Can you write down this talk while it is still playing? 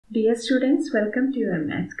Dear students, welcome to your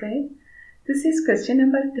maths guide. This is question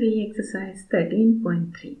number 3, exercise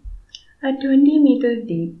 13.3. A 20-meter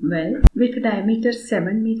deep well with diameter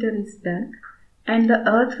 7 meter is dug and the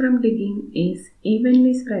earth from digging is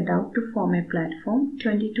evenly spread out to form a platform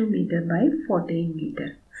 22 meter by 14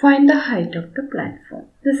 meter. Find the height of the platform.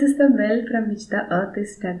 This is the well from which the earth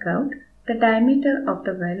is dug out. The diameter of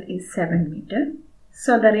the well is 7 meter.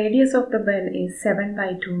 So the radius of the well is 7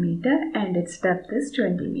 by 2 meter and its depth is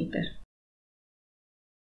 20 meter.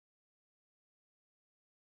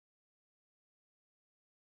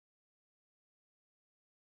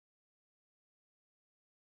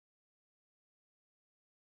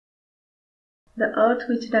 The earth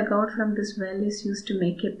which dug out from this well is used to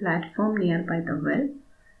make a platform nearby the well.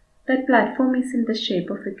 That platform is in the shape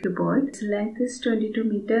of a cuboid. Its length is 22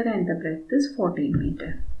 meter and the breadth is 14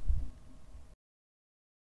 meter.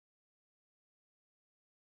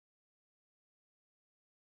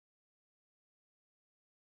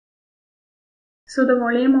 So the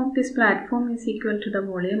volume of this platform is equal to the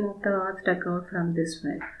volume of the earth dug out from this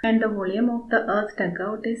well. And the volume of the earth dug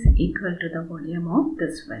out is equal to the volume of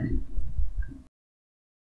this well.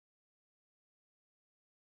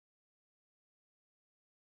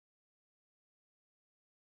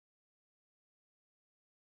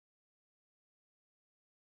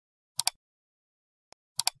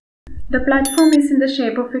 The platform is in the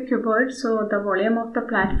shape of a cuboid, so the volume of the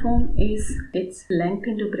platform is its length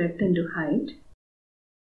into breadth into height.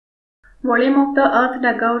 Volume of the earth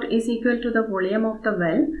dug out is equal to the volume of the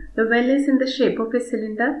well. The well is in the shape of a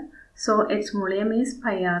cylinder, so its volume is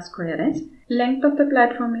pi r square h. Length of the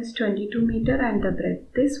platform is 22 meter and the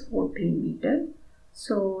breadth is 14 meter.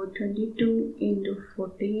 So 22 into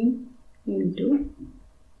 14 into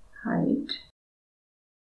height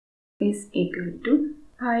is equal to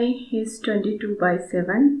pi is 22 by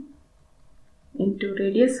 7 into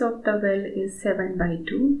radius of the well is 7 by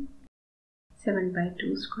 2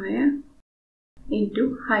 square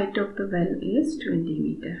into height of the well is 20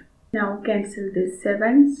 meter. Now cancel this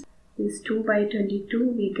 7's. This 2 by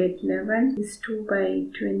 22 we get 11. This 2 by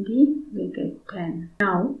 20 we get 10.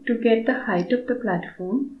 Now to get the height of the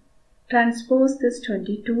platform, transpose this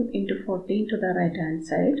 22 into 14 to the right hand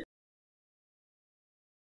side.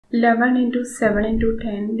 11 into 7 into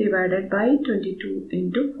 10 divided by 22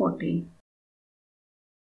 into 14.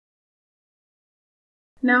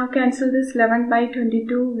 Now cancel this 11 by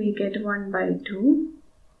 22, we get 1 by 2.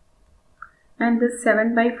 And this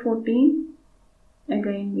 7 by 14,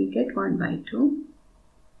 again we get 1 by 2.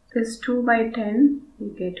 This 2 by 10, we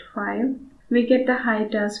get 5. We get the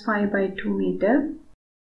height as 5 by 2 meter,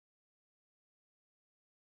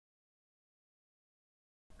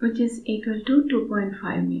 which is equal to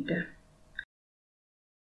 2.5 meter.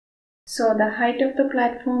 So the height of the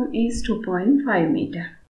platform is 2.5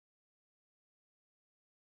 meter.